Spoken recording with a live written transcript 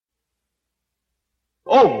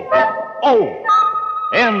O. O.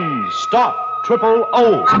 N. Stop. Triple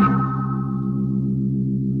O.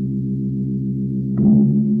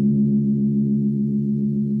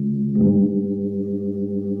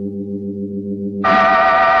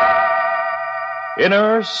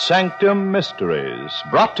 Inner Sanctum Mysteries,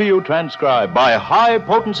 brought to you transcribed by High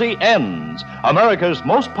Potency N's, America's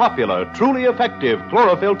most popular, truly effective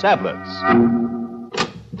chlorophyll tablets.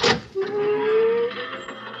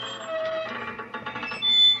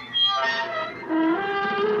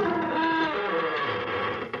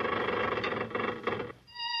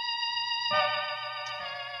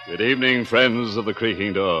 Good evening, friends of the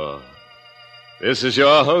creaking door. This is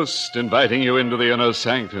your host inviting you into the Inner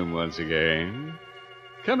Sanctum once again.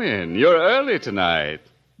 Come in. You're early tonight.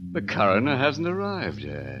 The coroner hasn't arrived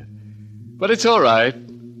yet. But it's all right.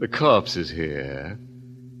 The corpse is here.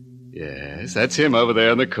 Yes, that's him over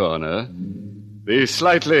there in the corner. The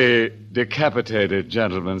slightly decapitated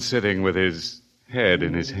gentleman sitting with his head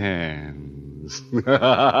in his hands.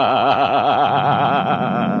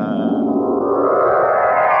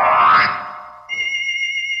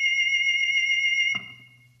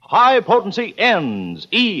 High Potency N's,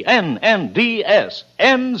 E-N-N-D-S.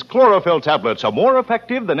 N's chlorophyll tablets are more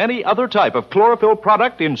effective than any other type of chlorophyll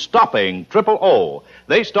product in stopping triple O.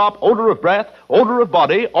 They stop odor of breath, odor of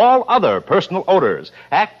body, all other personal odors.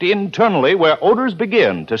 Act internally where odors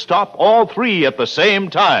begin to stop all three at the same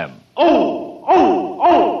time. O, O,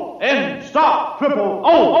 O, N, stop, triple O,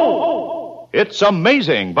 O, O. It's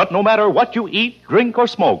amazing, but no matter what you eat, drink, or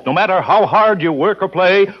smoke, no matter how hard you work or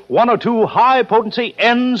play, one or two high-potency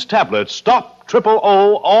N's tablets stop triple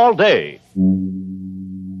O all day.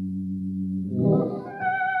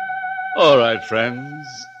 All right, friends.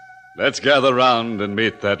 Let's gather round and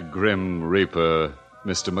meet that grim reaper,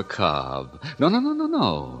 Mr. Macabre.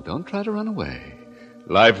 No. Don't try to run away.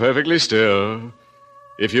 Lie perfectly still.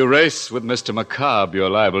 If you race with Mr. Macabre, you're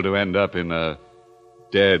liable to end up in a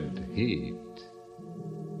dead heat.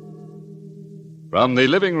 From the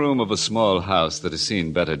living room of a small house that has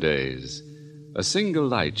seen better days, a single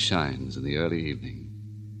light shines in the early evening.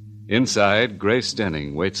 Inside, Grace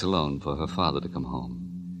Denning waits alone for her father to come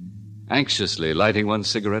home. Anxiously lighting one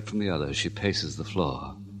cigarette from the other, she paces the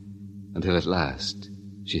floor until at last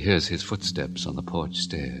she hears his footsteps on the porch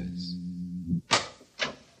stairs.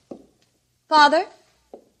 Father?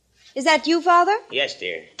 Is that you, Father? Yes,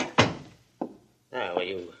 dear. Were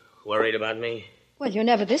you worried about me? Well, you're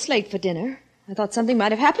never this late for dinner. I thought something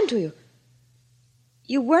might have happened to you.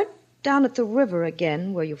 You weren't down at the river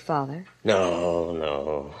again, were you, Father?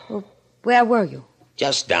 No. Well, where were you?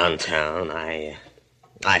 Just downtown. I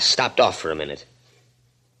stopped off for a minute.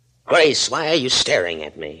 Grace, why are you staring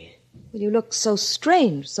at me? Well, you look so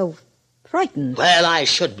strange, so frightened. Well, I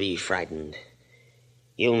should be frightened.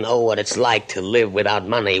 You know what it's like to live without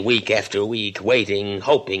money week after week, waiting,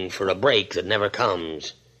 hoping for a break that never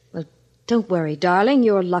comes. Well, don't worry, darling.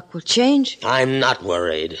 Your luck will change. I'm not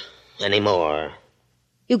worried anymore.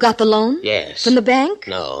 You got the loan? Yes. From the bank?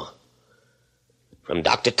 No. From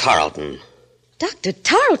Dr. Tarleton. Dr.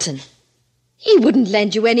 Tarleton? He wouldn't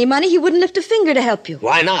lend you any money. He wouldn't lift a finger to help you.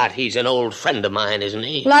 Why not? He's an old friend of mine, isn't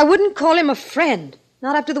he? Well, I wouldn't call him a friend.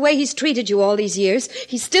 Not after the way he's treated you all these years.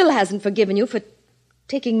 He still hasn't forgiven you for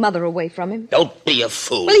taking Mother away from him. Don't be a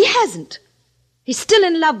fool. Well, he hasn't. He's still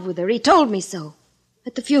in love with her. He told me so.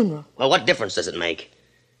 At the funeral. Well, what difference does it make?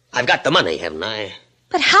 I've got the money, haven't I?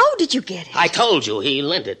 But how did you get it? I told you he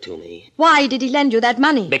lent it to me. Why did he lend you that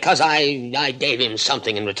money? Because I gave him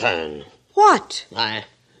something in return. What?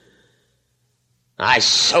 I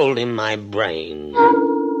sold him my brain.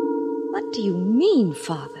 What do you mean,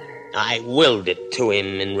 Father? I willed it to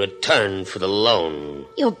him in return for the loan.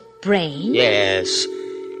 Your brain? Yes.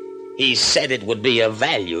 He said it would be of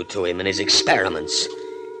value to him in his experiments.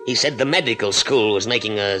 He said the medical school was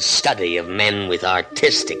making a study of men with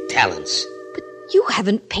artistic talents. But you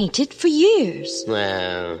haven't painted for years.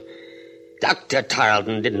 Well, Dr.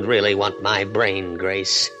 Tarleton didn't really want my brain,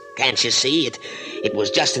 Grace. Can't you see? It was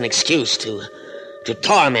just an excuse to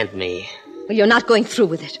torment me. Well, you're not going through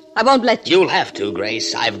with it. I won't let you. You'll have to,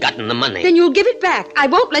 Grace. I've gotten the money. Then you'll give it back. I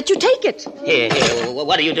won't let you take it. Here,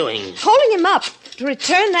 what are you doing? Holding him up to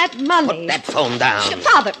return that money. Put that phone down.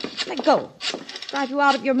 Father, let go. Drive you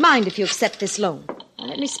out of your mind if you accept this loan. Now,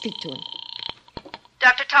 let me speak to him.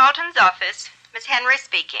 Dr. Tarleton's office. Miss Henry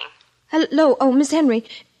speaking. Hello. Oh, Miss Henry.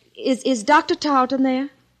 Is Dr. Tarleton there?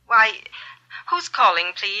 Why, who's calling,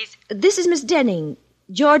 please? This is Miss Denning,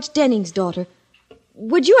 George Denning's daughter.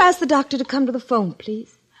 Would you ask the doctor to come to the phone,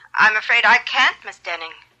 please? I'm afraid I can't, Miss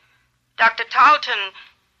Denning. Dr. Tarleton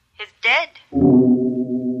is dead.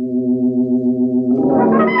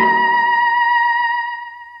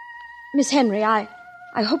 Miss Henry, I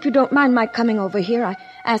hope you don't mind my coming over here,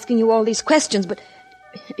 asking you all these questions, but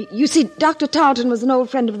you see, Dr. Tarleton was an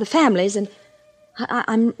old friend of the family's, and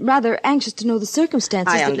I'm rather anxious to know the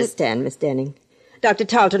circumstances. I understand, Miss Denning. Dr.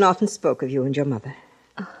 Tarleton often spoke of you and your mother.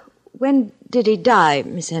 When did he die,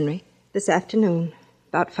 Miss Henry? This afternoon,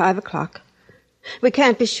 about 5 o'clock. We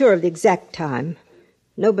can't be sure of the exact time.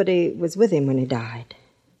 Nobody was with him when he died.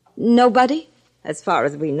 Nobody? As far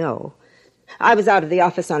as we know. I was out of the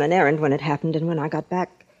office on an errand when it happened, and when I got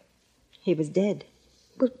back, he was dead.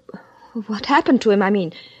 But what happened to him? I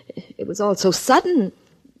mean, it was all so sudden.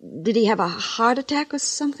 Did he have a heart attack or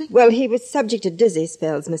something? Well, he was subject to dizzy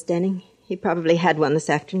spells, Miss Denning. He probably had one this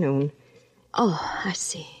afternoon. Oh, I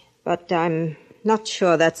see. But I'm not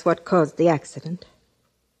sure that's what caused the accident.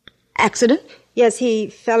 Accident? Yes, he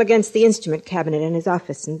fell against the instrument cabinet in his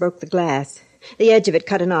office and broke the glass. The edge of it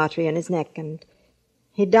cut an artery in his neck, and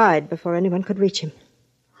he died before anyone could reach him.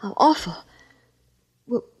 How awful.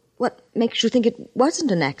 Well, what makes you think it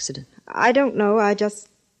wasn't an accident? I don't know. I just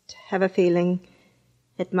have a feeling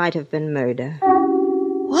it might have been murder.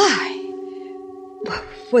 Why?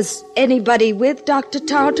 Was anybody with Dr.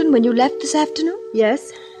 Tarleton when you left this afternoon?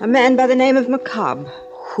 Yes, a man by the name of McCobb.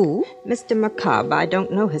 Who? Mr. McCobb. I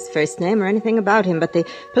don't know his first name or anything about him, but the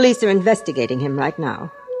police are investigating him right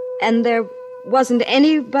now. And there wasn't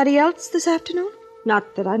anybody else this afternoon?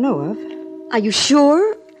 Not that I know of. Are you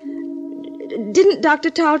sure? Didn't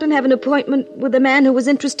Dr. Tarleton have an appointment with a man who was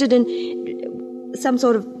interested in some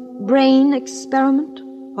sort of brain experiment?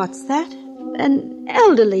 What's that? An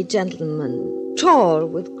elderly gentleman, tall,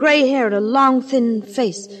 with gray hair and a long, thin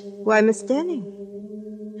face. Why, Miss Denning,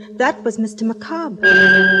 that was Mr. McCobb.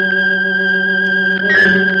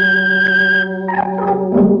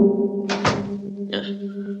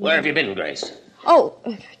 Where have you been, Grace? Oh,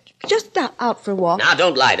 just out for a walk. Now,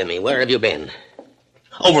 don't lie to me. Where have you been?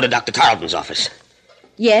 Over to Dr. Tarleton's office.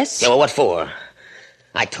 Yes? Yeah, well, what for?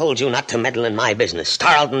 I told you not to meddle in my business.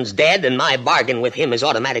 Tarleton's dead, and my bargain with him is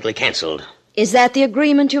automatically canceled. Is that the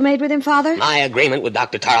agreement you made with him, Father? My agreement with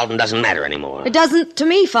Dr. Tarleton doesn't matter anymore. It doesn't to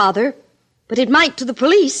me, Father, but it might to the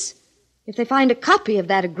police if they find a copy of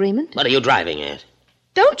that agreement. What are you driving at?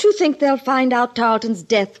 Don't you think they'll find out Tarleton's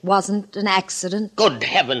death wasn't an accident? Good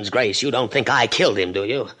heavens, Grace, you don't think I killed him, do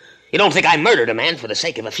you? You don't think I murdered a man for the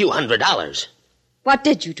sake of a few $100s? What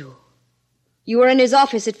did you do? You were in his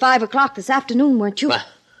office at 5 o'clock this afternoon, weren't you? Well,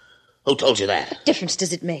 who told you that? What difference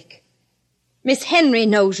does it make? Miss Henry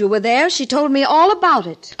knows you were there. She told me all about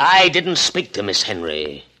it. I didn't speak to Miss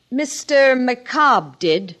Henry. Mr. McCobb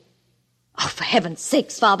did. Oh, for heaven's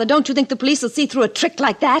sakes, Father, don't you think the police will see through a trick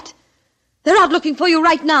like that? They're out looking for you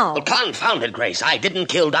right now. Well, confound it, Grace. I didn't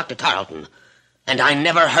kill Dr. Tarleton. And I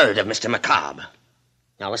never heard of Mr. McCobb.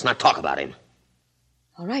 Now, let's not talk about him.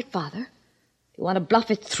 All right, Father. If you want to bluff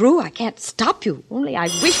it through, I can't stop you. Only I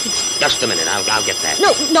wish that... Just a minute. I'll get that.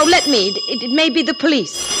 No, let me. It may be the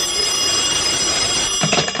police.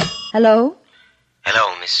 Hello?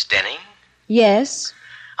 Hello, Miss Denning? Yes?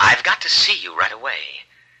 I've got to see you right away.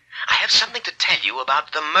 I have something to tell you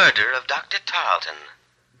about the murder of Dr. Tarleton.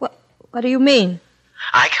 What do you mean?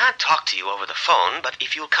 I can't talk to you over the phone, but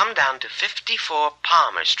if you'll come down to 54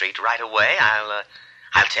 Palmer Street right away,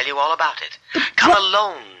 I'll tell you all about it. Come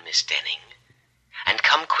alone, Miss Denning. And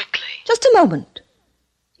come quickly. Just a moment.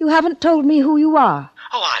 You haven't told me who you are.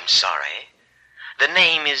 Oh, I'm sorry. The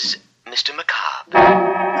name is Mr. McCobb.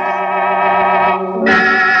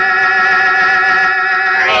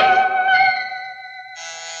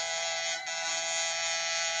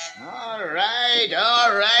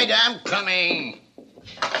 All right, I'm coming.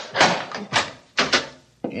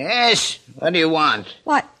 Yes, what do you want?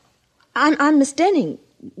 Why, I'm Miss Denning.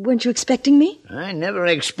 Weren't you expecting me? I never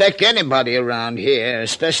expect anybody around here,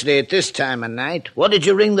 especially at this time of night. What did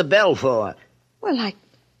you ring the bell for? Well,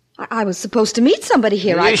 I was supposed to meet somebody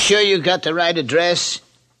here. Are you sure you got the right address?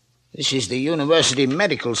 This is the University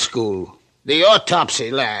Medical School, the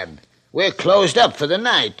autopsy lab. We're closed up for the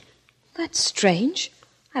night. That's strange.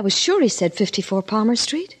 I was sure he said 54 Palmer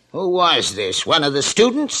Street. Who was this? One of the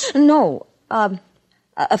students? No, a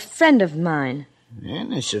friend of mine.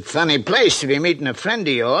 Well, it's a funny place to be meeting a friend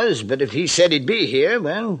of yours, but if he said he'd be here,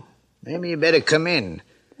 well, maybe you better come in.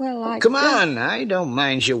 Well, Come on, I don't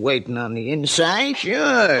mind you waiting on the inside.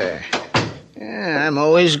 Sure. Yeah, I'm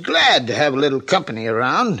always glad to have a little company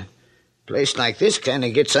around. A place like this kind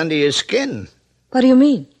of gets under your skin. What do you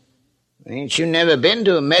mean? Ain't you never been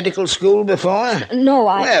to a medical school before? No,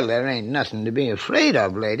 Well, there ain't nothing to be afraid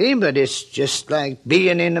of, lady, but it's just like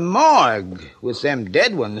being in a morgue with them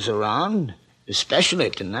dead ones around,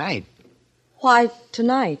 especially tonight. Why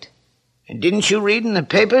tonight? And didn't you read in the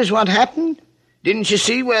papers what happened? Didn't you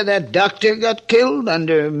see where that doctor got killed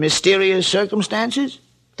under mysterious circumstances?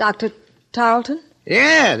 Dr. Tarleton?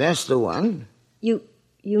 Yeah, that's the one. You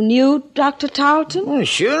knew Dr. Tarleton? Oh,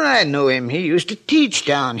 sure I knew him. He used to teach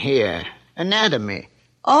down here. Anatomy.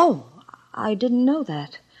 Oh, I didn't know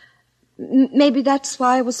that. Maybe that's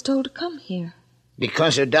why I was told to come here.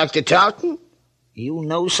 Because of Dr. Tarleton? You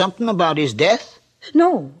know something about his death?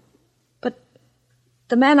 No, but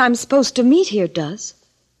the man I'm supposed to meet here does.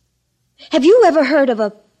 Have you ever heard of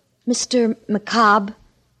a Mr. McCobb?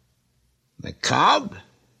 McCobb?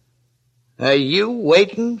 Are you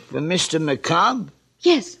waiting for Mr. McCobb?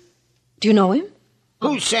 Yes. Do you know him?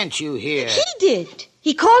 Who sent you here? He did.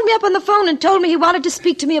 He called me up on the phone and told me he wanted to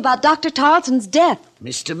speak to me about Dr. Tarleton's death.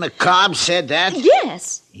 Mr. McCobb said that?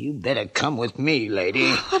 Yes. You better come with me,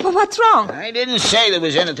 lady. What's wrong? I didn't say there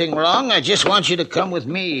was anything wrong. I just want you to come with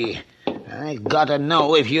me. I gotta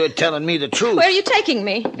know if you're telling me the truth. Where are you taking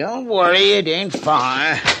me? Don't worry, it ain't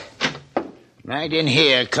far. Right in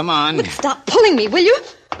here, come on. Look, stop pulling me, will you?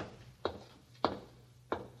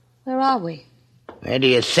 Where are we? Where do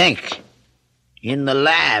you think? In the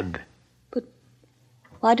lab. But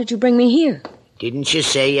why did you bring me here? Didn't you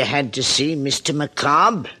say you had to see Mr.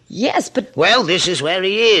 McCobb? Yes, but... Well, this is where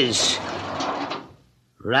he is.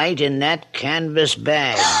 Right in that canvas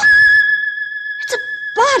bag. It's a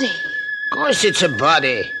body. Of course it's a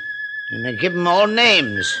body. And they give them all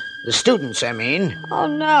names. The students, I mean. Oh,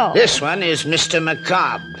 no. This one is Mr.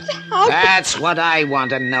 McCobb. How That's what I want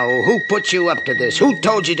to know. Who put you up to this? Who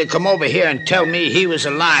told you to come over here and tell me he was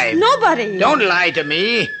alive? Nobody. Don't lie to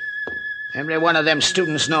me. Every one of them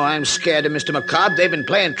students know I'm scared of Mr. McCobb. They've been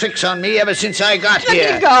playing tricks on me ever since I got here.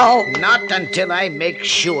 Let me go. Not until I make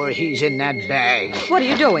sure he's in that bag. What are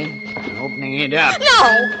you doing? Opening it up.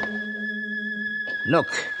 No. Look.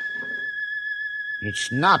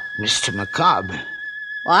 It's not Mr. McCobb.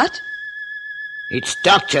 What? It's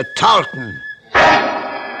Dr. Tarleton.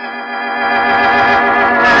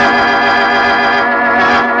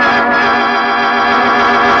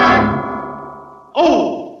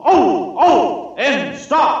 And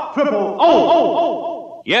stop triple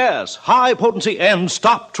O. Yes, high potency and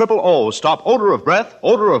stop triple O. Stop odor of breath,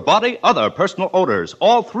 odor of body, other personal odors.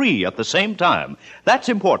 All three at the same time. That's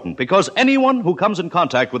important because anyone who comes in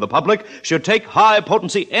contact with the public should take high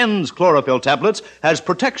potency N's chlorophyll tablets as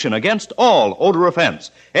protection against all odor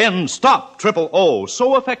offense. N stop triple O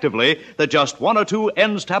so effectively that just one or two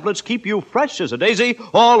N's tablets keep you fresh as a daisy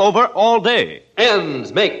all over all day.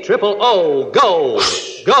 N's make triple O go,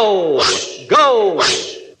 go, go.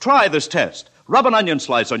 Try this test. Rub an onion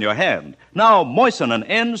slice on your hand. Now moisten an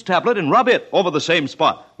N's tablet and rub it over the same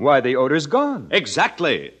spot. Why, the odor's gone.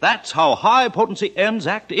 Exactly. That's how high-potency N's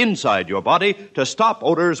act inside your body to stop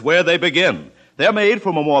odors where they begin. They're made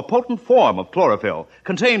from a more potent form of chlorophyll,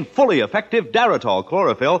 contain fully effective Daratol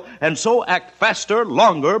chlorophyll, and so act faster,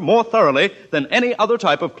 longer, more thoroughly than any other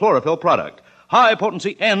type of chlorophyll product.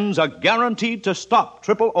 High-potency N's are guaranteed to stop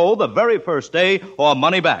triple O the very first day or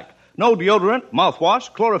money back. No deodorant,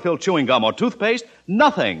 mouthwash, chlorophyll chewing gum, or toothpaste,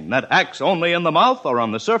 nothing that acts only in the mouth or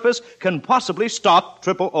on the surface can possibly stop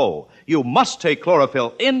triple O. You must take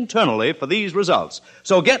chlorophyll internally for these results.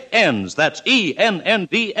 So get N's, that's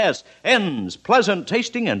E-N-N-D-S, N's, pleasant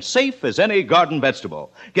tasting and safe as any garden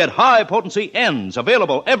vegetable. Get high-potency N's,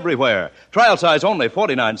 available everywhere. Trial size only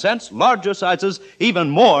 49 cents, larger sizes even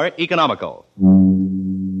more economical.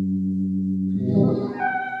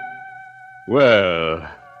 Well,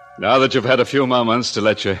 now that you've had a few moments to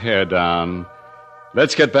let your hair down,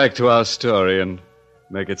 let's get back to our story and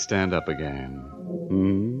make it stand up again.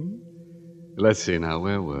 Let's see now,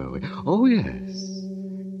 where were we? Oh, yes.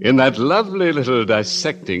 In that lovely little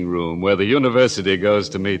dissecting room where the university goes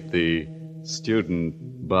to meet the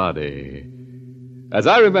student body. As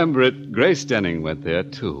I remember it, Grace Denning went there,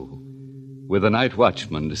 too, with a night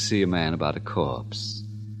watchman to see a man about a corpse.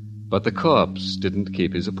 But the corpse didn't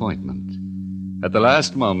keep his appointment. At the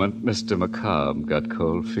last moment, Mr. McCobb got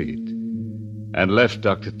cold feet and left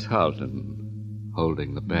Dr. Tarleton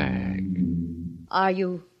holding the bag. Are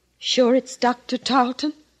you sure it's Dr.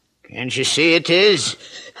 Tarleton? Can't you see it is?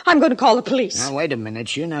 I'm going to call the police. Now, wait a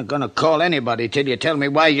minute. You're not going to call anybody till you tell me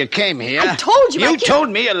why you came here. I told you. You told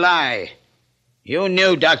me a lie. You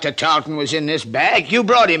knew Dr. Tarleton was in this bag. You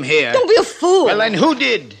brought him here. Don't be a fool. Well, then who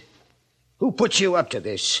did? Who put you up to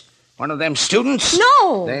this? One of them students?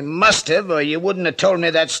 No. They must have, or you wouldn't have told me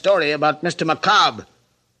that story about Mr. McCobb.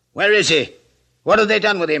 Where is he? What have they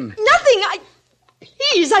done with him? Nothing.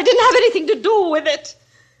 Please, I didn't have anything to do with it.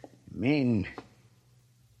 You mean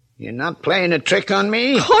you're not playing a trick on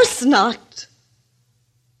me? Of course not.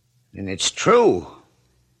 Then it's true.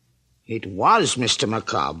 It was Mr.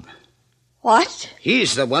 McCobb. What?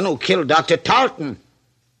 He's the one who killed Dr. Tarleton.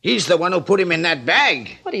 He's the one who put him in that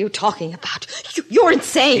bag. What are you talking about? You're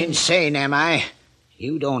insane. Insane, am I?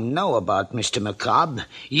 You don't know about Mr. McCobb.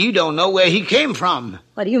 You don't know where he came from.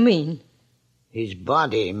 What do you mean? His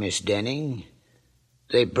body, Miss Denning.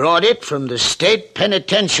 They brought it from the state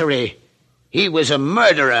penitentiary. He was a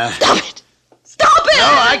murderer. Stop it! Stop it! No,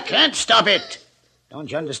 I can't stop it. Don't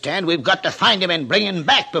you understand? We've got to find him and bring him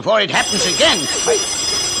back before it happens again.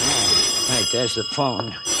 Right, there's the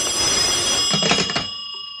phone.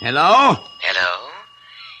 Hello? Hello?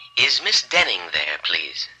 Is Miss Denning there,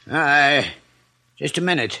 please? Just a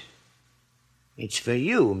minute. It's for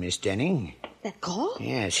you, Miss Denning. That call?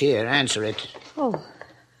 Yes, here, answer it. Oh.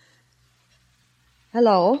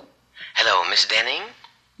 Hello? Hello, Miss Denning?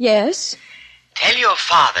 Yes? Tell your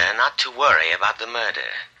father not to worry about the murder.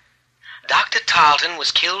 Dr. Tarleton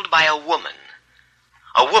was killed by a woman.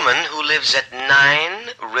 A woman who lives at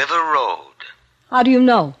 9 River Road. How do you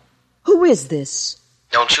know? Who is this?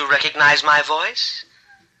 Don't you recognize my voice?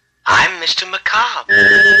 I'm Mr. McCobb.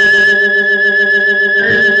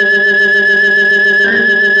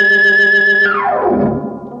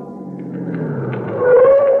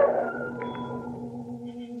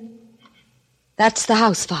 That's the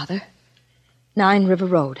house, Father. 9 River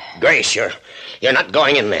Road. Grace, you're not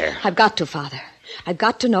going in there. I've got to, Father. I've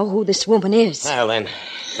got to know who this woman is. Well, then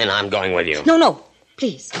I'm going with you. No.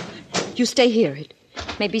 Please. You stay here. It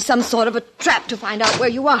may be some sort of a trap to find out where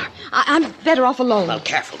you are. I'm better off alone. Well,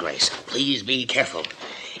 careful, Grace. Please be careful.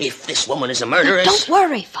 If this woman is a murderess... Don't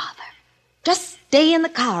worry, Father. Just stay in the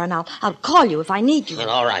car, and I'll call you if I need you. Well,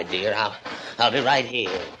 all right, dear. I'll be right here.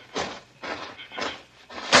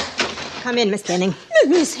 Come in, Miss Denning.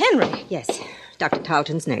 Miss Henry? Yes, Dr.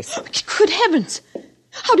 Tarleton's nurse. Good heavens.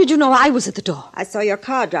 How did you know I was at the door? I saw your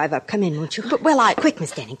car drive up. Come in, won't you? But, Quick,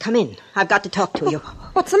 Miss Denning, come in. I've got to talk to you.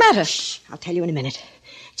 What's the matter? Shh, I'll tell you in a minute.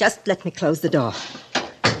 Just let me close the door.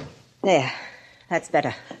 There. That's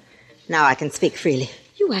better. Now I can speak freely.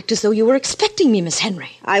 You act as though you were expecting me, Miss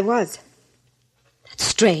Henry. I was. That's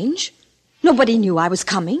strange. Nobody knew I was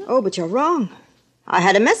coming. Oh, but you're wrong. I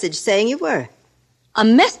had a message saying you were. A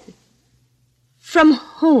message? From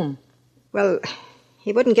whom? Well,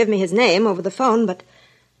 he wouldn't give me his name over the phone, but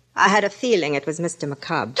I had a feeling it was Mr.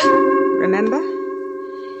 McCobb. Remember?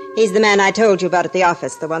 He's the man I told you about at the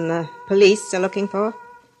office, the one the police are looking for.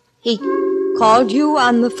 He called you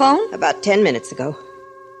on the phone? About 10 minutes ago.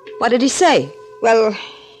 What did he say? Well,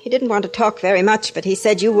 he didn't want to talk very much, but he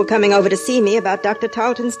said you were coming over to see me about Dr.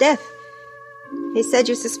 Tarleton's death. He said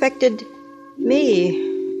you suspected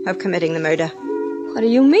me of committing the murder. What do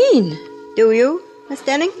you mean? Do you, Miss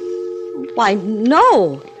Denning? Why,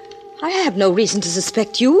 no. I have no reason to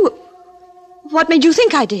suspect you. What made you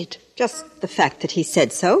think I did? Just the fact that he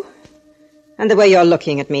said so. And the way you're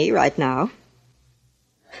looking at me right now.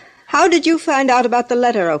 How did you find out about the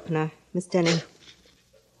letter opener, Miss Denning?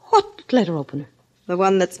 What letter opener? The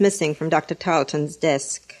one that's missing from Dr. Tarleton's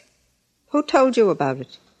desk. Who told you about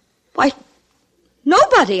it? Why,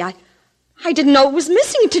 nobody. I didn't know it was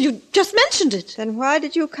missing until you just mentioned it. Then why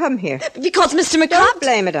did you come here? Because Mr. McCobb... Don't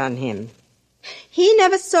blame it on him. He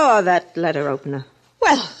never saw that letter opener.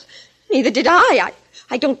 Well, neither did I.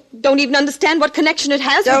 I don't even understand what connection it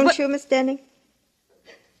has. Don't you, Miss Denning?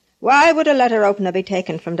 Why would a letter opener be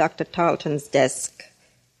taken from Dr. Tarleton's desk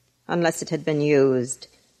unless it had been used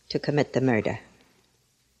to commit the murder?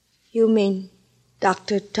 You mean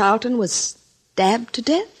Dr. Tarleton was stabbed to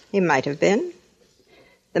death? He might have been.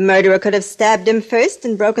 The murderer could have stabbed him first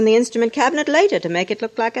and broken the instrument cabinet later to make it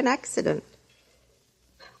look like an accident.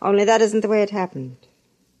 Only that isn't the way it happened.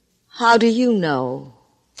 How do you know?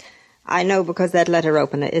 I know because that letter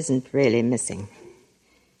opener isn't really missing.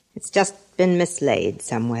 It's just been mislaid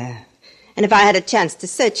somewhere. And if I had a chance to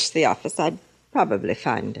search the office, I'd probably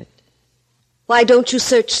find it. Why don't you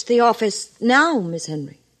search the office now, Miss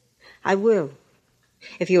Henry? I will,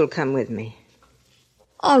 if you'll come with me.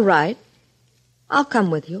 All right. I'll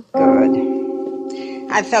come with you.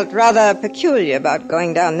 Good. I felt rather peculiar about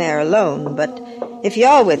going down there alone, but if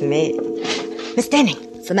you're with me... Miss Denning.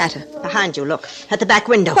 What's the matter? Behind you, look. At the back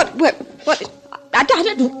window. What? I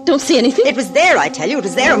don't see anything. It was there, I tell you. It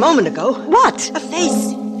was there a moment ago. What? A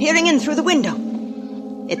face peering in through the window.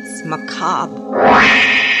 It's McCobb.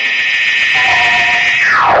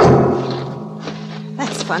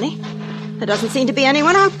 That's funny. There doesn't seem to be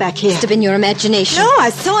anyone out back here. Must have been your imagination. No, I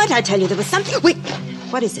saw it, I tell you. There was something... Wait,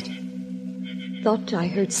 what is it? Thought I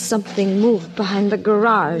heard something move behind the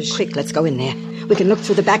garage. Quick, let's go in there. We can look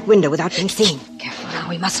through the back window without being seen. Careful now,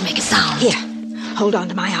 we mustn't make a sound. Here, hold on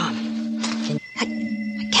to my arm.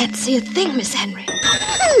 I can't see a thing, Miss Henry.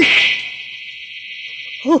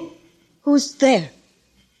 Oh, Who's there?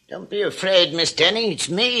 Don't be afraid, Miss Denning. It's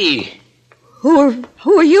me. Who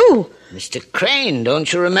are you? Mr. Crane,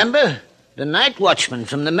 don't you remember? The night watchman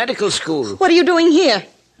from the medical school. What are you doing here?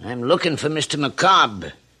 I'm looking for Mr.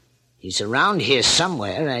 McCobb. He's around here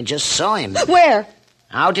somewhere. I just saw him. Where?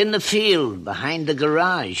 Out in the field, behind the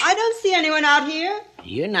garage. I don't see anyone out here.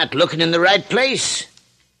 You're not looking in the right place.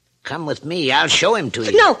 Come with me. I'll show him to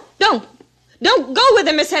you. No, don't. Don't go with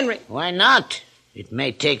him, Miss Henry. Why not? It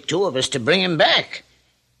may take two of us to bring him back.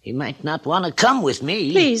 He might not want to come with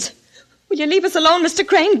me. Please, will you leave us alone, Mr.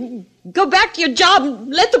 Crane? Go back to your job and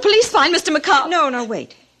let the police find Mr. McCobb. No,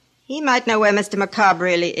 wait. He might know where Mr. McCobb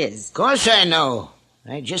really is. Of course I know.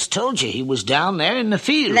 I just told you he was down there in the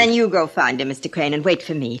field. Then you go find him, Mr. Crane, and wait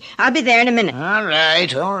for me. I'll be there in a minute. All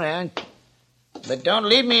right. But don't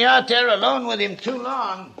leave me out there alone with him too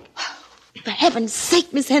long. For heaven's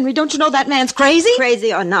sake, Miss Henry, don't you know that man's crazy?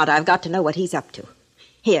 Crazy or not, I've got to know what he's up to.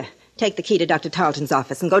 Here, take the key to Dr. Tarleton's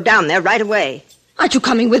office and go down there right away. Aren't you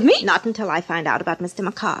coming with me? Not until I find out about Mr.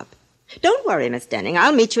 McCobb. Don't worry, Miss Denning.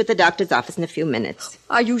 I'll meet you at the doctor's office in a few minutes.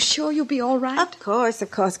 Are you sure you'll be all right? Of course.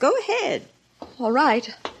 Go ahead. All right.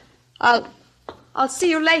 I'll see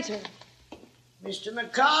you later. Mr.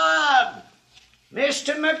 McCobb!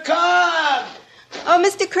 Mr. McCobb! Oh,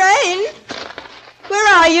 Mr. Crane?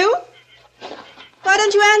 Where are you? Why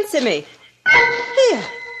don't you answer me? Here.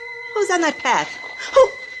 Who's on that path? Oh,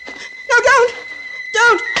 no,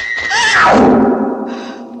 don't!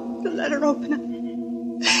 The letter opener.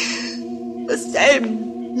 The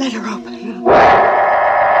same letter opener.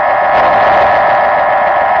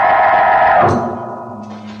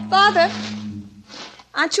 Father?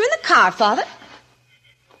 Aren't you in the car, Father?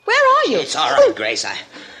 Where are you? It's all right, Grace.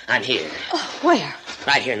 I'm here. Oh, where?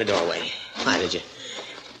 Right here in the doorway. Why did you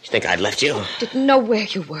think I'd left you? Didn't know where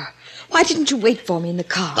you were. Why didn't you wait for me in the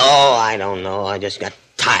car? Oh, I don't know. I just got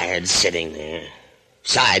tired sitting there.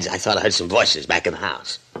 Besides, I thought I heard some voices back in the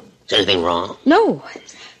house. Is there anything wrong? No.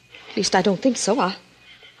 At least I don't think so.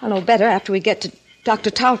 I'll know better after we get to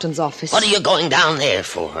Dr. Tarleton's office. What are you going down there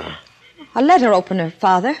for? A letter opener,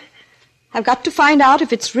 Father. I've got to find out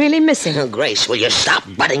if it's really missing. Oh, Grace, will you stop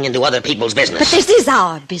butting into other people's business? But this is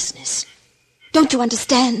our business. Don't you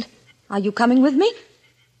understand? Are you coming with me?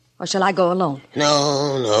 Or shall I go alone?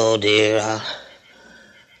 No, dear.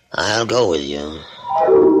 I'll go with you.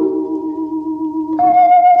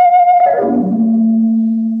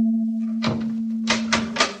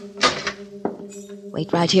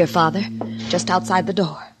 Wait right here, Father. Just outside the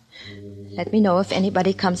door. Let me know if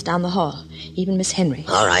anybody comes down the hall. Even Miss Henry.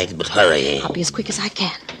 All right, but hurry. I'll be as quick as I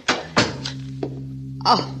can.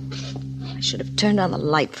 Oh, I should have turned on the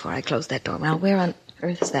light before I closed that door. Now, where on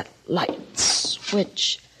earth is that light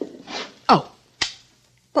switch? Oh.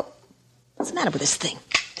 Well, what's the matter with this thing?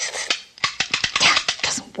 It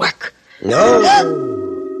doesn't work. No,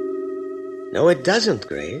 it doesn't,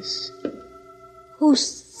 Grace. Who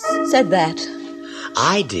said that?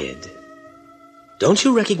 I did. Don't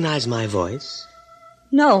you recognize my voice?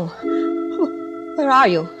 No. Where are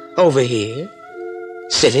you? Over here,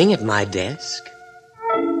 sitting at my desk.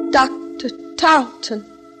 Dr. Tarleton.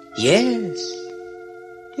 Yes.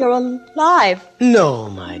 You're alive. No,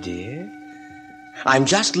 my dear. I'm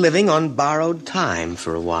just living on borrowed time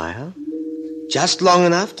for a while. Just long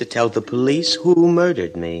enough to tell the police who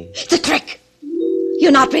murdered me. It's a trick.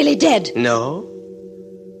 You're not really dead. No.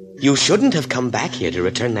 You shouldn't have come back here to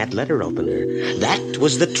return that letter opener. That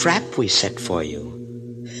was the trap we set for you.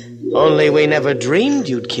 Only we never dreamed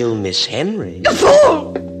you'd kill Miss Henry. You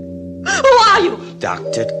fool! Who are you?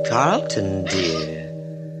 Dr. Tarleton, dear.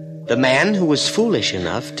 The man who was foolish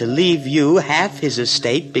enough to leave you half his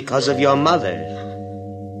estate because of your mother.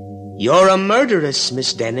 You're a murderess,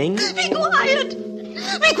 Miss Denning. Be quiet!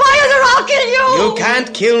 Be quiet or I'll kill you! You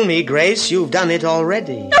can't kill me, Grace. You've done it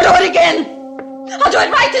already. Now do it again! I'll do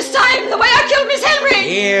it right this time, the way I killed Miss Henry!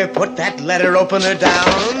 Here, put that letter opener down.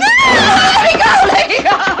 Let me go!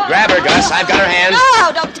 Grab her, Gus. I've got her hands.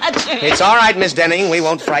 No, don't touch her. It's all right, Miss Denning. We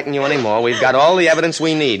won't frighten you anymore. We've got all the evidence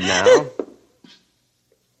we need now.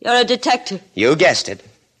 You're a detective. You guessed it.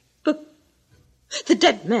 But the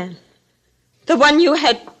dead man, the one you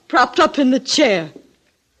had propped up in the chair,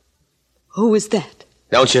 who was that?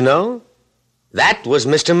 Don't you know? That was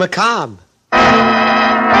Mr. McCobb.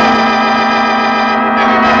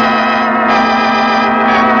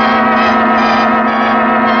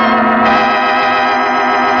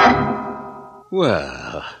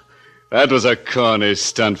 Well, that was a corny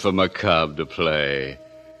stunt for McCobb to play.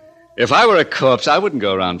 If I were a corpse, I wouldn't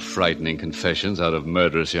go around frightening confessions out of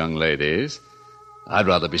murderous young ladies. I'd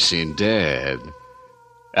rather be seen dead.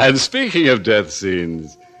 And speaking of death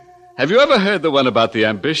scenes, Have you ever heard the one about the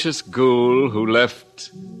ambitious ghoul who left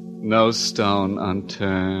no stone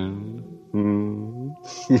unturned?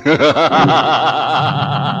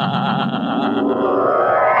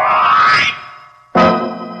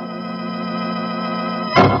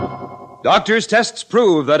 Doctors' tests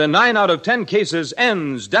prove that in 9 out of 10 cases,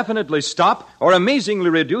 N's definitely stop or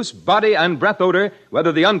amazingly reduce body and breath odor,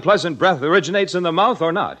 whether the unpleasant breath originates in the mouth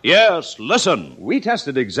or not. Yes, listen. We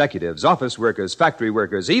tested executives, office workers, factory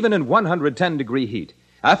workers, even in 110-degree heat.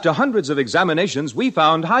 After hundreds of examinations, we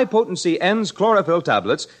found high-potency N's chlorophyll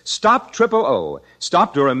tablets stopped O,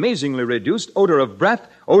 stopped or amazingly reduced odor of breath,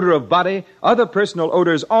 odor of body, other personal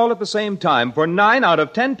odors all at the same time for 9 out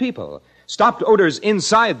of 10 people. Stopped odors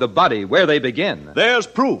inside the body where they begin. There's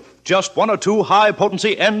proof. Just 1 or 2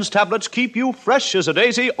 high-potency N's tablets keep you fresh as a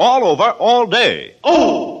daisy all over, all day.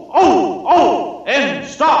 N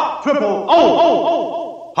stop,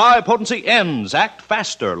 O. High-potency N's act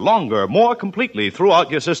faster, longer, more completely throughout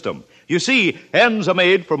your system. You see, N's are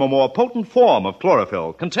made from a more potent form of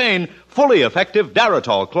chlorophyll, contain fully effective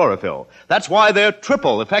Daratol chlorophyll. That's why they're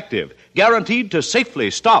triple effective, guaranteed to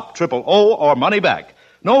safely stop O or money back.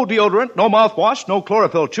 No deodorant, no mouthwash, no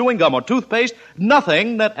chlorophyll chewing gum or toothpaste,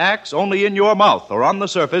 nothing that acts only in your mouth or on the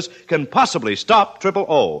surface can possibly stop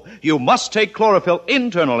O. You must take chlorophyll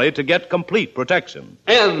internally to get complete protection.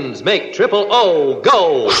 N's make O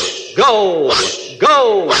go, go,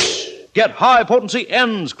 go. Get high-potency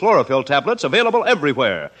N's chlorophyll tablets available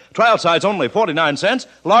everywhere. Trial size only 49 cents,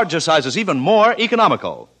 larger sizes even more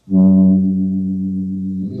economical.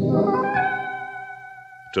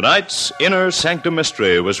 Tonight's Inner Sanctum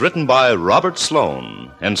Mystery was written by Robert Sloane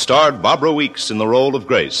and starred Barbara Weeks in the role of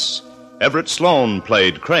Grace. Everett Sloane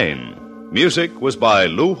played Crane. Music was by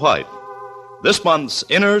Lou White. This month's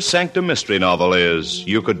Inner Sanctum Mystery novel is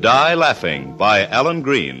You Could Die Laughing by Alan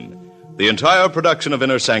Green. The entire production of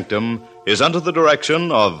Inner Sanctum is under the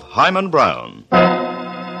direction of Hyman Brown.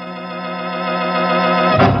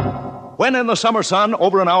 When in the summer sun,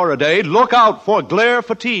 over an hour a day, look out for glare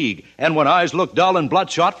fatigue. And when eyes look dull and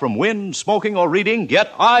bloodshot from wind, smoking, or reading,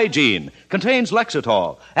 get Eye-Gene. Contains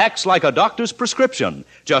Lexitol. Acts like a doctor's prescription.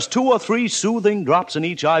 Just 2 or 3 soothing drops in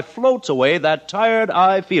each eye floats away that tired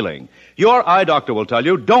eye feeling. Your eye doctor will tell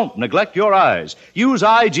you, don't neglect your eyes. Use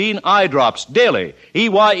Eye-Gene eye drops daily.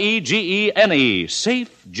 Eyegene.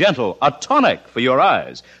 Safe, gentle, a tonic for your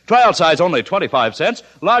eyes. Trial size only 25 cents.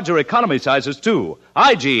 Larger economy sizes, too.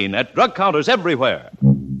 Eye-Gene at drug counters everywhere.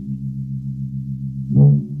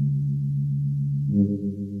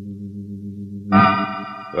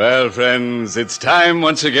 Well, friends, it's time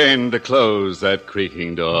once again to close that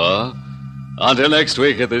creaking door. Until next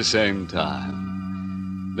week at the same time.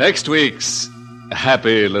 Next week's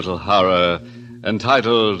happy little horror,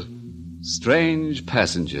 entitled Strange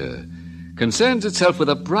Passenger, concerns itself with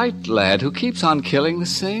a bright lad who keeps on killing the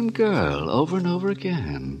same girl over and over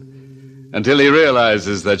again until he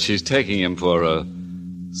realizes that she's taking him for a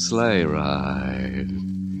sleigh ride.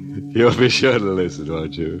 You'll be sure to listen,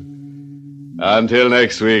 won't you? Until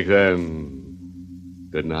next week, then,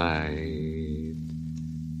 good night.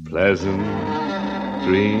 Pleasant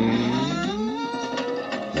dreams.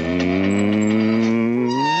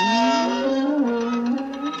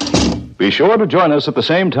 Be sure to join us at the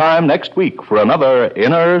same time next week for another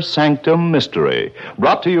Inner Sanctum Mystery,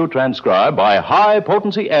 brought to you transcribed by High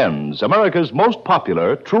Potency N's, America's most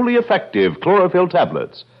popular, truly effective chlorophyll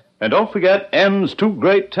tablets. And don't forget N's 2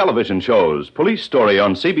 great television shows, Police Story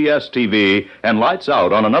on CBS TV and Lights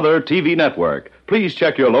Out on another TV network. Please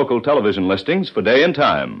check your local television listings for day and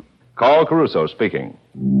time. Carl Caruso speaking.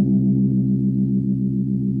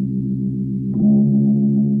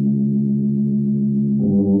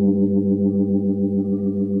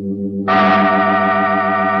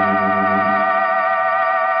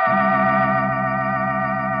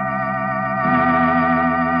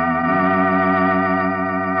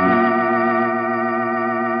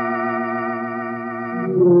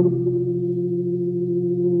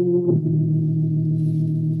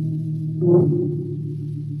 Mm-hmm.